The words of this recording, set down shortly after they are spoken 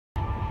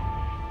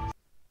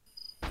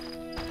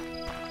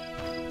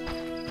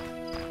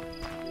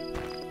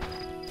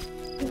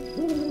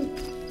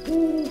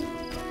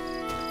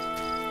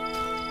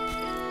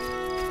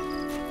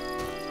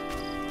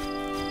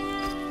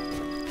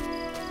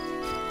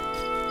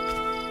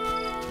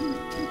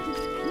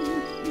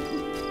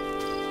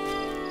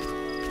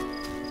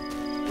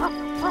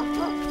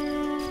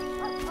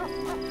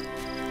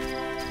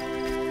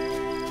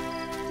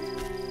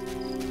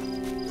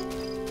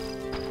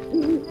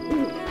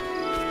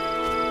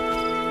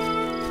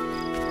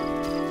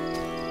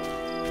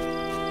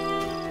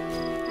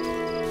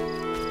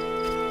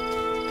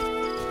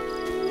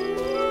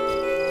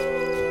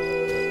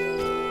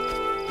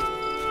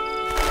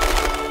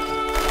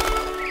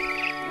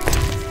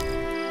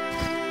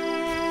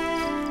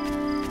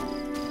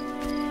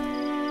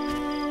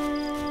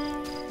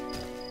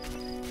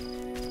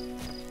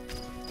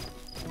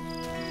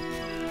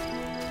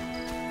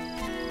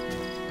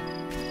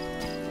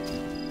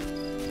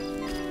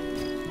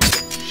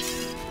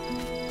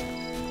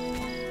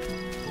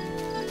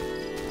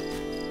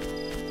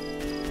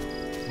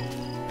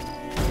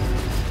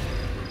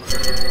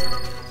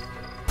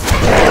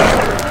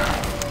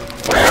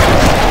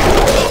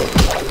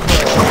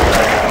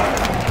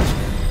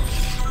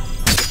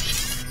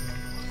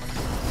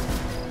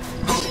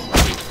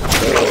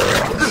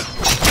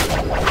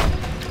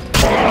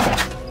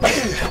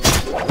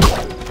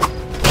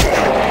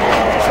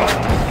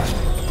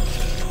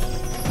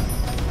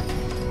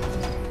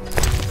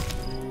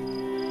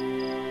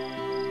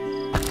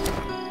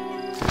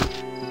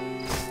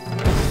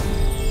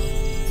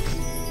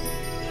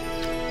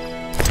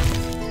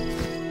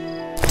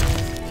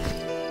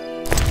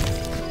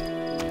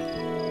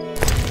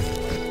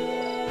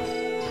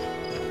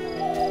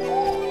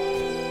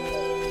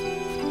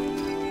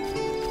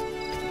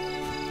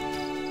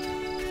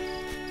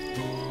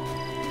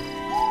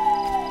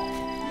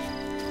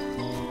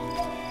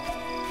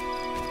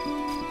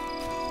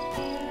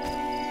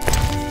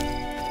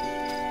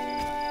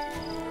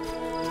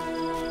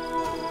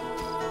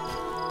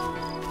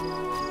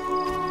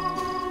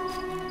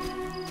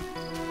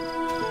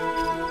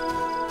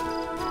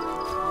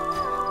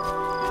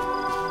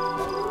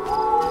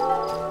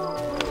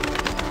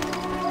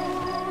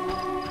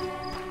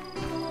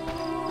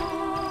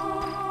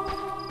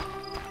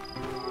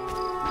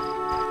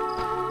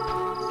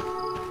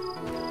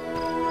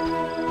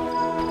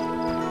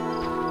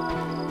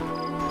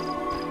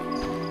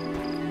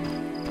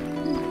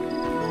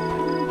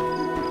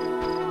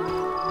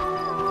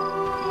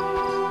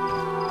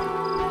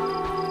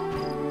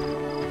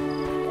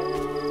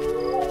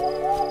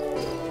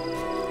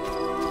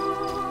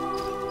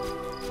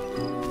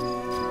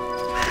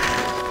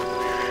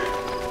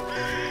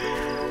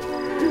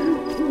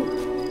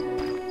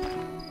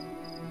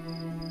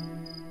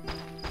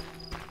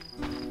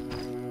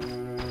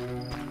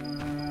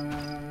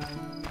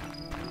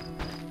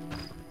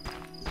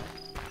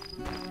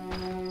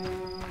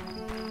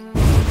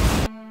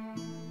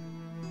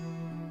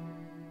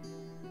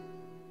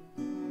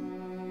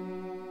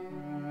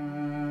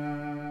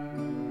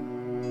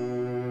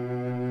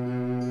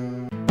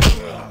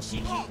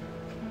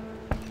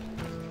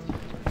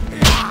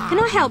Can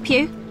I help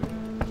you?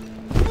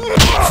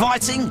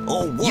 Fighting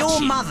or watching?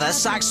 Your mother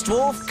sucks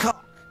dwarf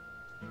cock.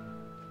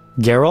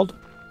 Geralt?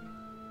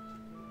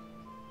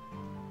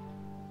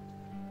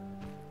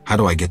 How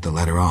do I get the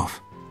letter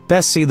off?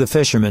 Best see the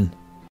fisherman.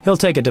 He'll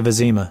take it to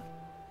Vizima.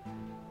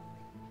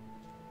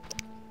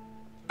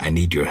 I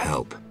need your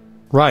help.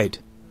 Right.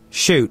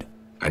 Shoot.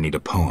 I need a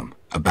poem,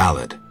 a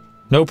ballad.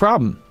 No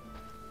problem.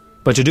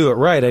 But to do it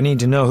right, I need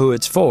to know who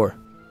it's for.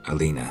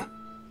 Alina.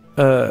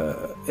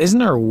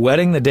 Isn't her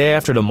wedding the day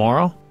after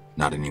tomorrow?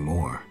 Not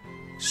anymore.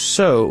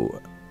 So,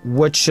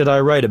 what should I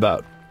write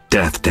about?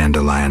 Death,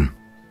 Dandelion.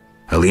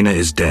 Alina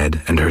is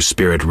dead, and her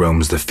spirit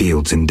roams the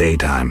fields in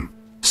daytime.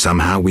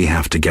 Somehow we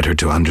have to get her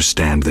to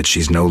understand that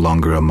she's no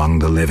longer among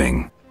the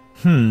living.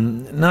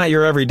 Not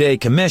your everyday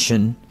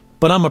commission,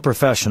 but I'm a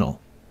professional.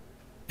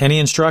 Any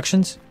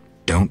instructions?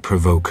 Don't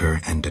provoke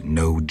her, and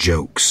no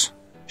jokes.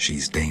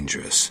 She's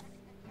dangerous.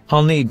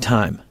 I'll need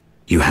time.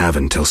 You have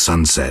until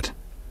sunset.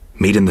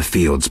 Meet in the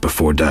fields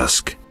before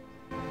dusk.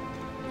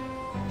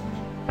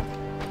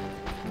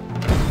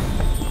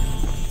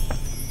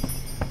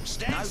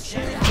 No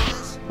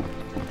chances.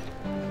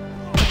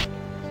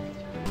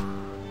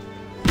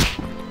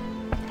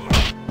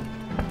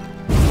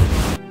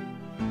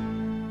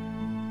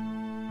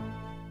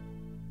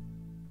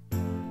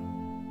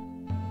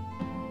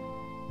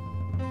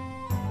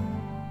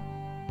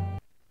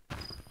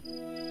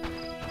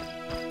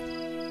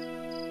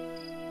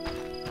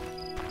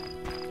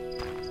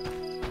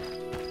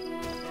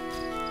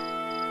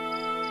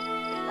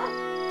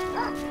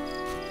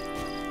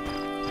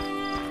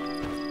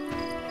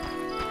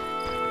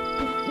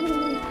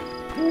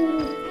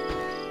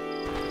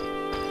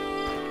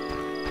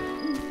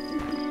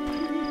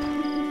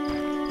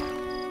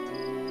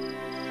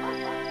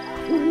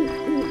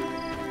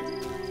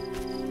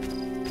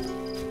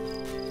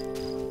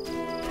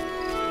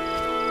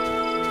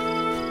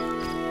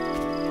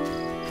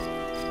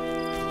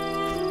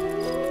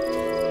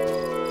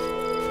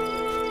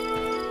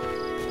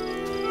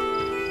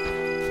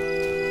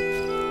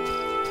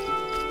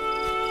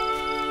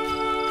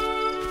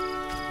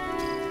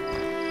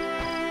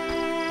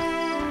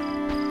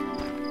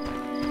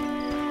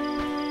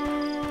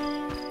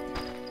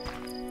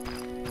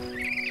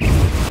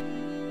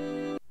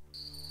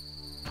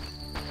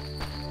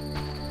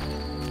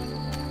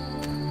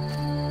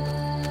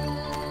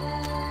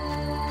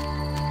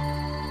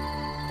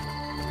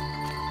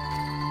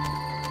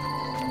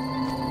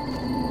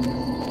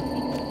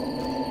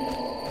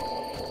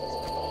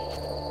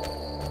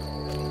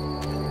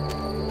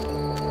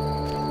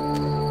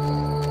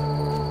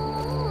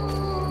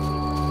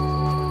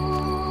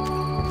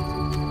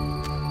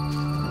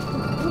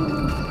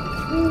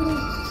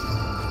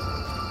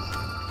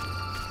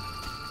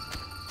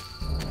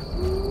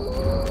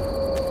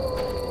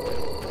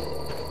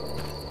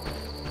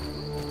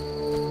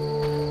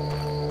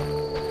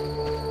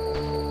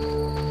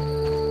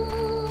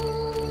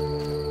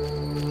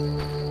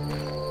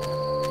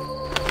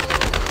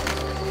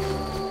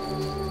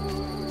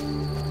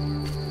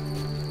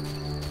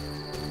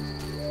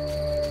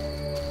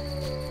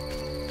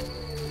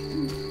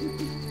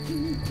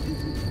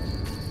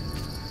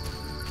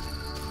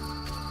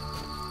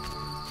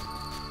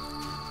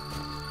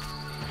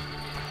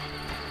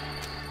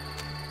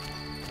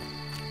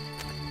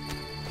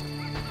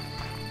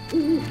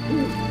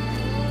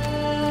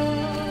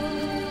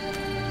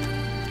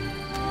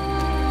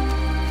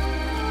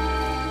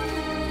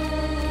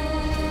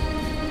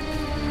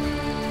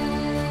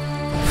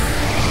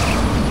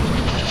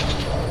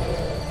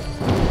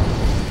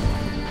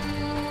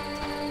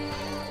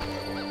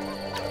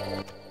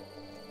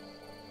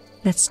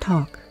 let's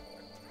talk.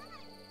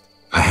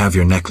 I have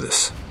your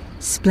necklace.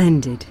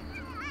 Splendid.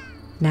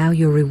 Now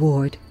your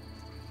reward.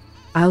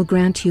 I'll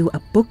grant you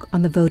a book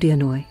on the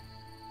Vodyanoi,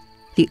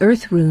 the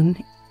Earth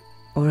Rune,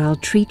 or I'll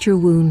treat your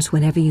wounds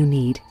whenever you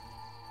need.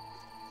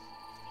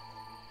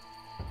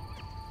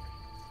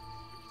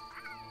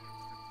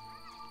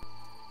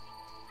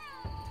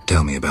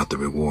 Tell me about the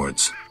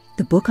rewards.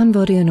 The book on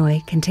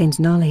Vodyanoi contains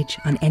knowledge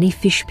on any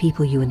fish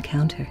people you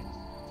encounter.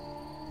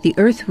 The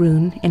Earth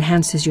Rune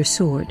enhances your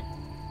sword.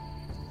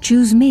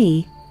 Choose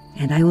me,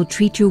 and I will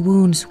treat your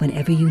wounds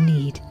whenever you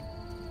need.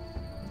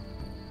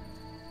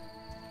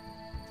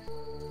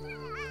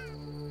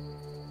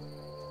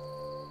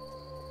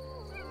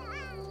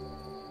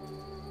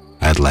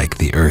 I'd like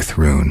the Earth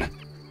Rune.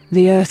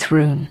 The Earth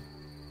Rune.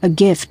 A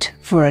gift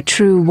for a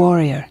true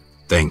warrior.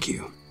 Thank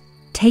you.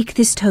 Take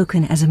this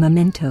token as a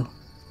memento.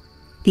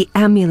 The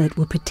amulet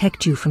will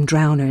protect you from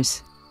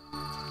drowners.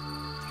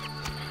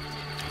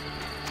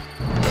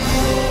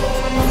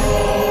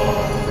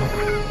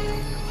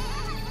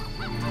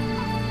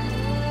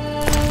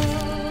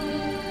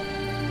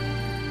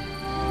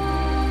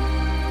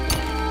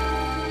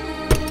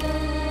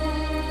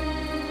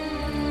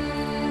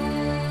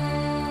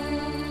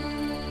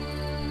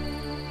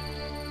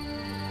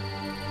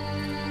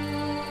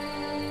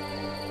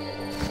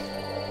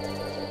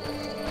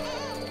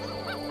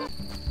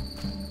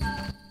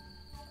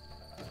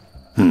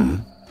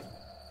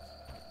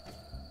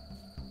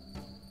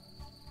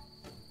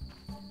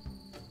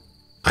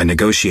 I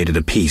negotiated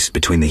a peace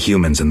between the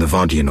humans and the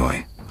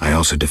Vodyanoi. I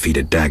also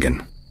defeated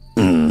Dagon.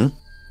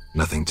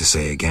 Nothing to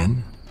say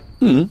again?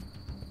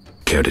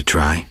 Care to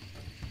try?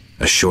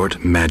 A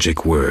short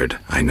magic word.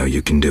 I know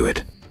you can do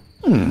it.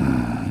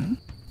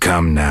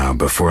 Come now,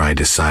 before I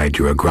decide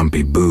you're a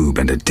grumpy boob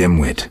and a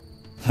dimwit.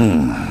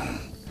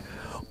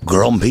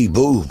 Grumpy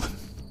boob.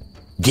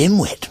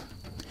 Dimwit.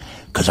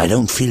 'Cause I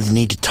don't feel the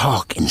need to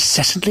talk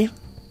incessantly.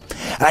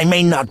 I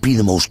may not be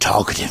the most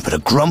talkative, but a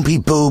grumpy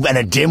boob and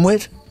a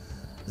dimwit?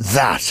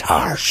 That's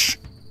harsh.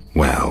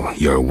 Well,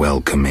 you're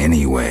welcome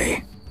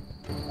anyway.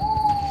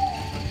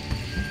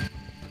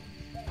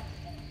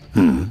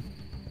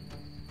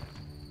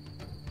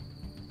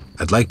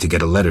 I'd like to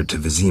get a letter to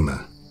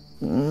Vizima.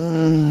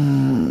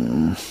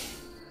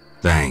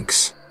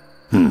 Thanks.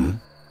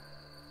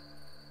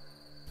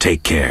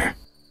 Take care.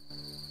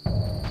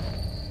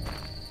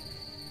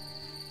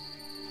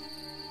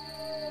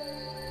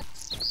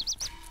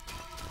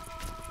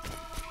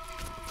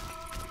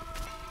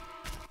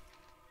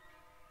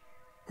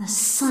 The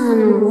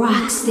sun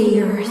rocks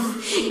the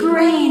earth.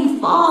 Grain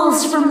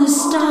falls from the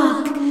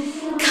stalk.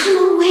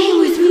 Come away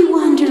with me,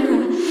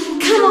 wanderer.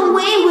 Come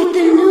away with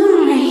the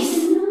moon wraith.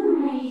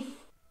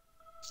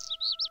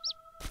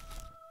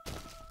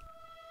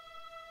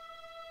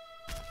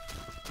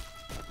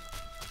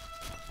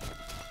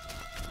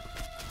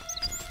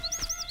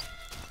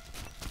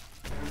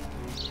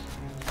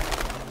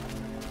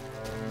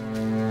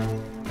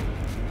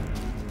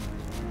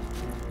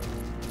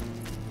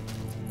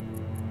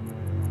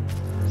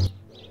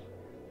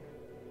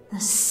 The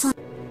sun.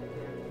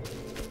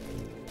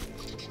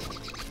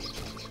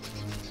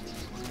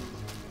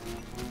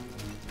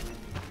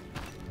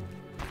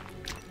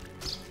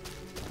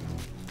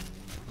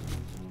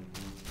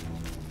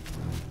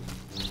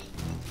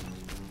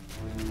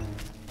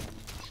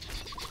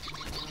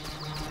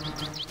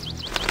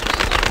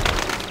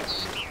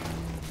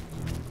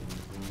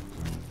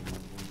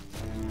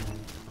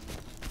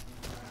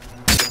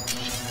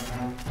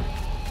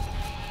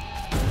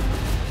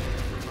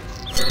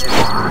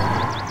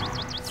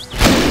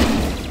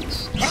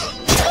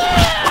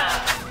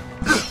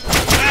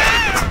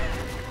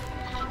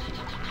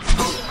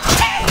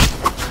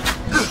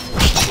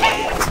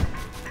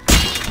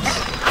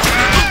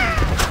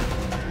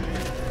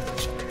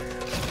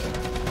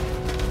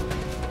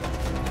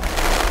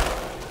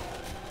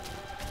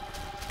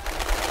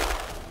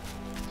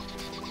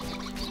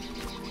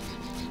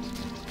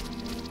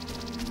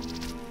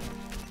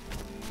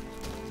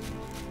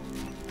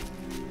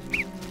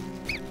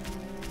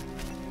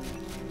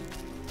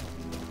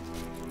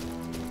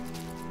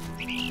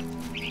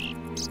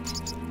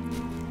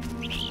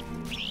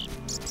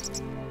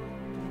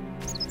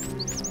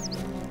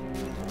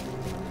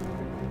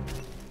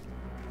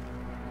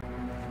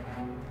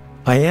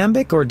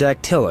 Iambic or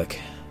dactylic?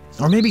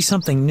 Or maybe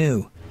something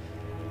new?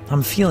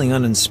 I'm feeling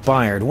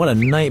uninspired. What a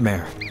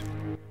nightmare.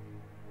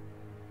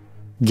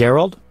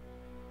 Geralt?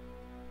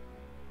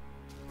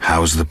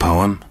 How's the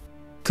poem?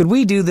 Could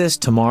we do this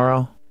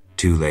tomorrow?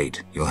 Too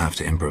late. You'll have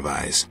to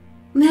improvise.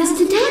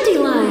 Master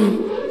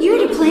Dandelion,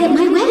 you're to play at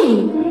my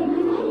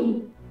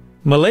wedding.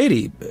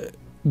 Milady,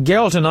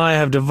 Geralt and I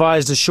have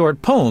devised a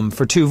short poem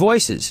for 2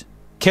 voices.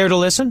 Care to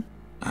listen?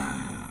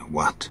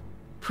 What?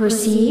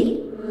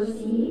 Proceed.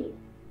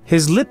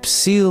 His lips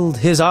sealed,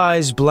 his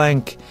eyes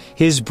blank,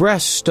 his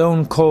breast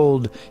stone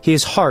cold,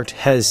 his heart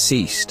has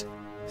ceased.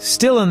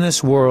 Still in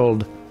this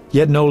world,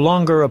 yet no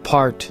longer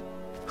apart,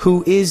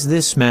 who is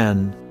this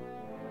man?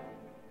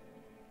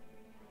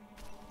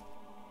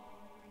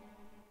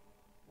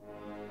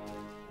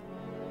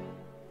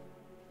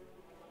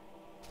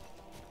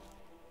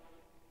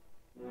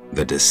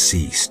 The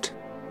deceased.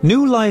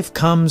 New life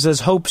comes as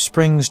hope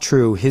springs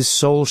true. His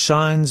soul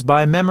shines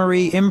by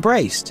memory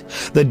embraced.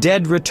 The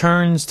dead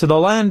returns to the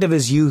land of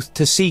his youth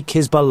to seek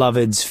his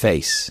beloved's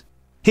face.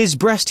 His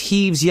breast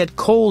heaves, yet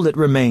cold it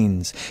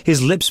remains.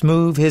 His lips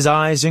move, his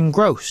eyes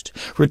engrossed.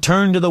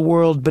 Returned to the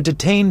world, but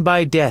detained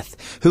by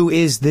death. Who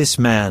is this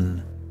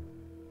man?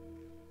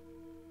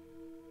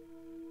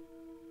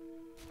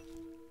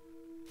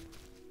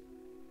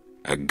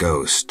 A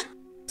ghost.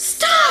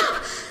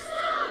 Stop!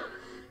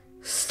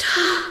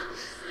 Stop!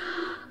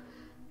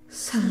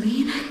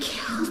 Selena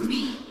killed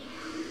me.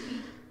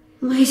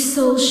 My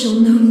soul shall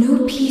know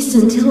no peace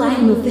until I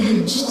am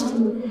avenged.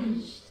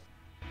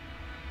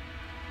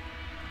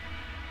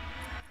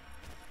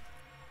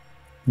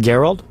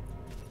 Geralt?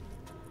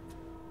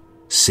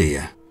 See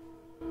ya.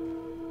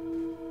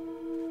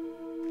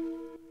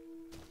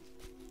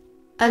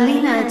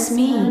 Alina, it's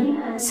me,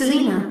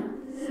 Selena.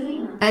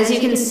 As you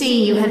can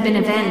see, you have been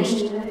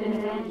avenged.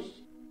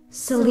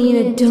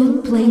 Selena,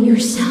 don't blame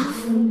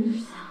yourself.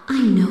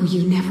 I know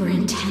you never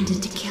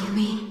intended to kill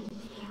me.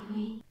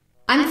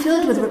 I'm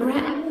filled with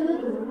regret.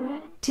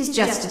 'Tis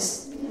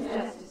justice.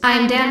 I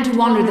am damned to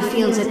wander the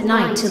fields at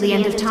night till the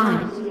end of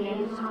time.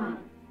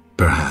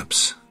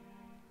 Perhaps.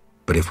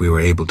 But if we were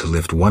able to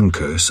lift one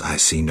curse, I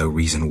see no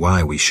reason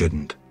why we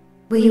shouldn't.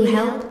 Will you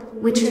help,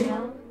 Witcher?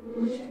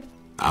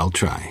 I'll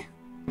try.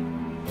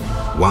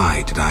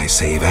 Why did I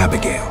save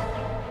Abigail?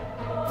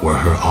 Were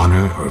her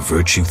honor or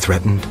virtue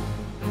threatened?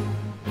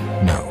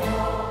 No.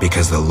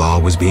 Because the law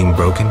was being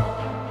broken?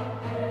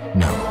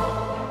 No.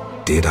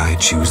 Did I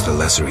choose the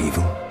lesser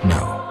evil?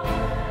 No.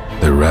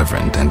 The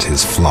Reverend and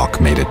his flock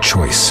made a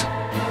choice.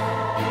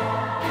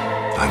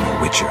 I'm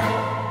a Witcher.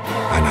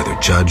 I neither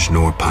judge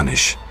nor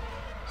punish.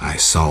 I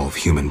solve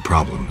human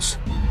problems.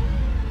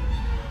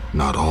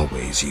 Not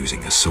always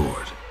using a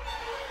sword.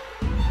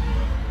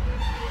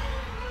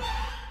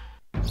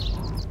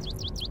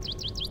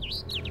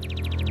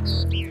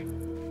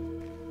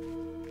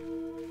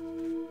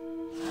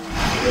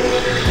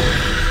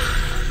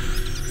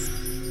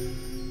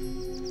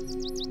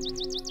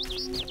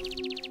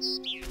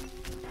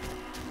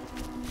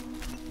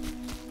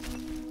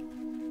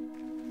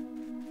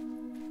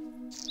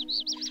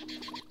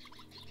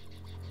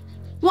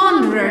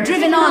 Wanderer,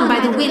 driven on by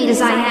the wind as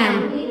I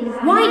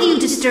am, why do you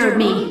disturb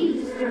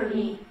me?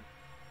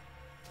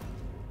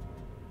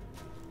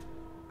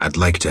 I'd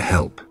like to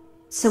help.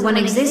 So one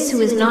exists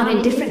who is not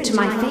indifferent to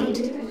my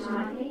fate.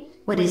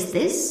 What is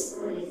this?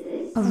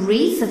 A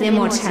wreath of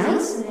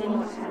immortelles?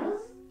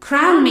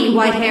 Crown me,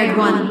 white-haired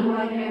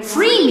one!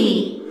 Free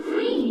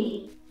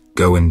me!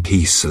 Go in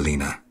peace,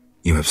 Selena.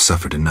 You have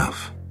suffered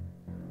enough.